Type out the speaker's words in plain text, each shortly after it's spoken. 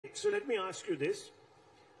so let me ask you this.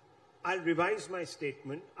 I'll revise my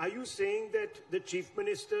statement. Are you saying that the chief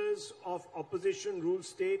ministers of opposition ruled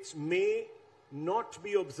states may not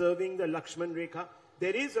be observing the Lakshman Rekha?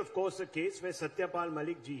 There is, of course, a case where Satyapal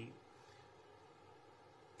Malik ji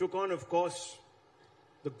took on, of course,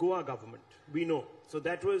 the Goa government. We know. So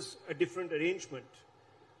that was a different arrangement.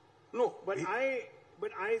 No, but I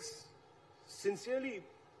sincerely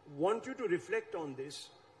want you to reflect on this.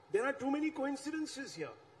 There are too many coincidences here.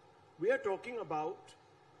 We are talking about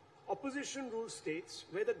opposition ruled states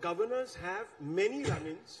where the governors have many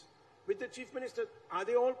run-ins with the chief minister. Are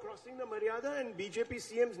they all crossing the Maryada and BJP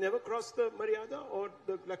CMs never cross the Maryada or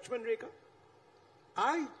the Lakshman Rekha?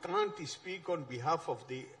 I can't speak on behalf of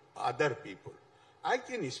the other people. I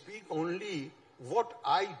can speak only what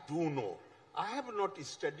I do know. I have not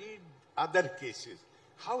studied other cases.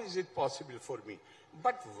 How is it possible for me?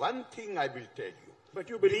 But one thing I will tell you. But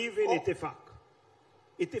you believe in ittifaq.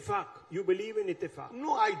 Ittifaq. You believe in ittifaq.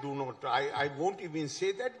 No, I do not. I won't even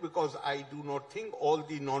say that because I do not think all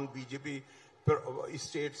the non-BJP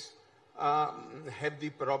states have the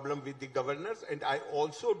problem with the governors. And I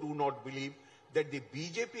also do not believe that the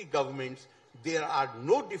BJP governments, there are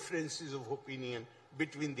no differences of opinion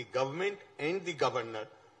between the government and the governor.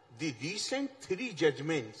 The recent 3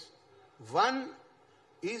 judgments, one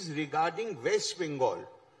is regarding West Bengal,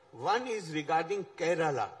 one is regarding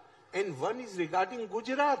Kerala, and one is regarding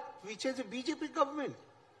Gujarat, which has a BJP government.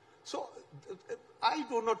 So I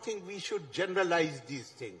do not think we should generalize these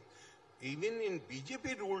things. Even in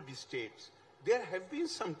BJP-ruled states, there have been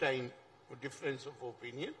sometimes difference of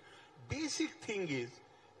opinion. Basic thing is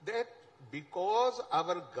that because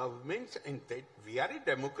our governments, and that we are a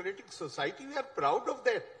democratic society, we are proud of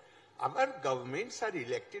that. Our governments are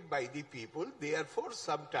elected by the people, therefore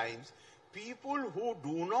sometimes people who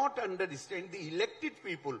do not understand, the elected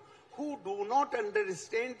people, who do not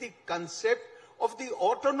understand the concept of the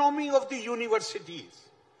autonomy of the universities.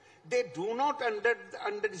 They do not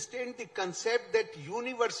understand the concept that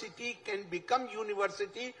university can become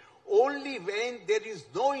university only when there is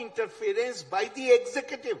no interference by the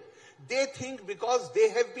executive. They think because they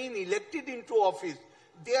have been elected into office,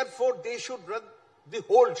 therefore they should run the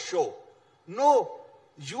whole show. No,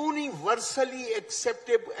 universally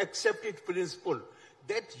accepted principle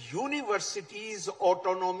that universities'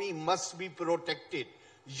 autonomy must be protected.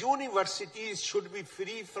 Universities should be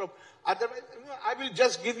free from, otherwise, I will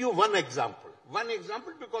just give you one example. One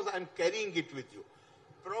example because I am carrying it with you.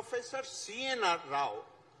 Professor C.N.R. Rao,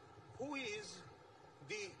 who is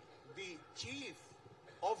the chief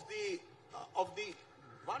of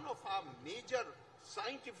one of our major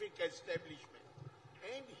scientific establishment,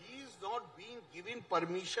 and he is not being given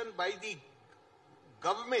permission by the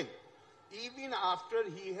government even after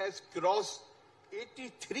he has crossed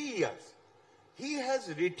 83 years. He has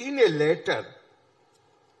written a letter.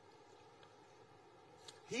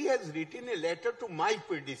 He has written a letter to my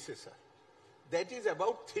predecessor. That is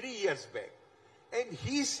about 3 years back. And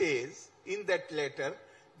he says in that letter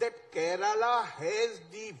that Kerala has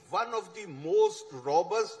one of the most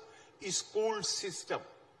robust school system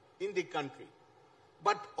in the country.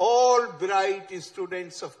 But all bright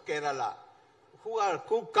students of Kerala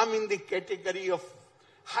who come in the category of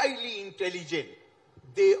highly intelligent,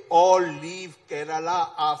 they all leave Kerala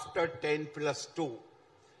after 10+2.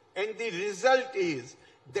 And the result is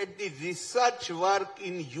that the research work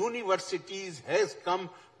in universities has come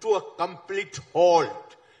to a complete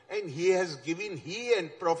halt. And he and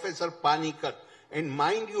Professor Panikkar, and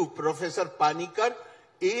mind you, Professor Panikkar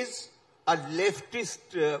is a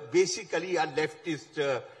leftist, basically a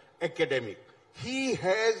leftist academic. He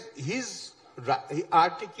has his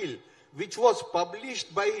article, which was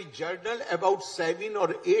published by a journal about 7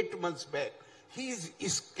 or 8 months back. He is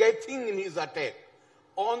scathing in his attack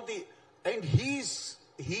on and he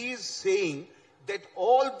is saying that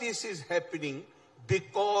all this is happening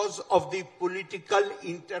because of the political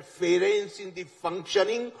interference in the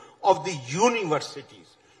functioning of the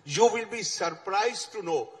universities. You will be surprised to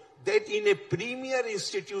know that in a premier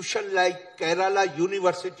institution like Kerala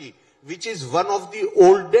University, which is one of the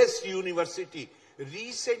oldest university,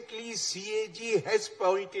 recently CAG has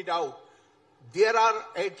pointed out there are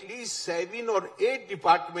at least 7 or 8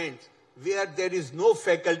 departments where there is no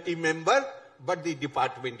faculty member, but the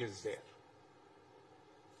department is there.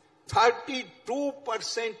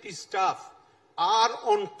 32% staff are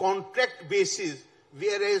on contract basis,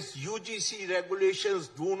 whereas UGC regulations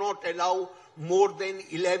do not allow more than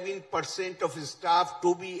 11% of staff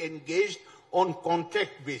to be engaged on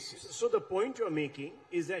contract basis. So the point you're making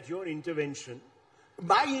is that your intervention...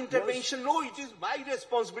 My intervention, no, it is my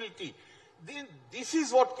responsibility. Then this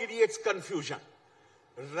is what creates confusion.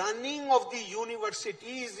 running of the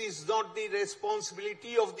universities is not the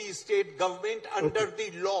responsibility of the state government under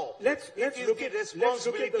the law. Let's it is look the at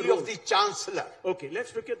responsibility the of the chancellor. Okay,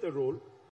 let's look at the role.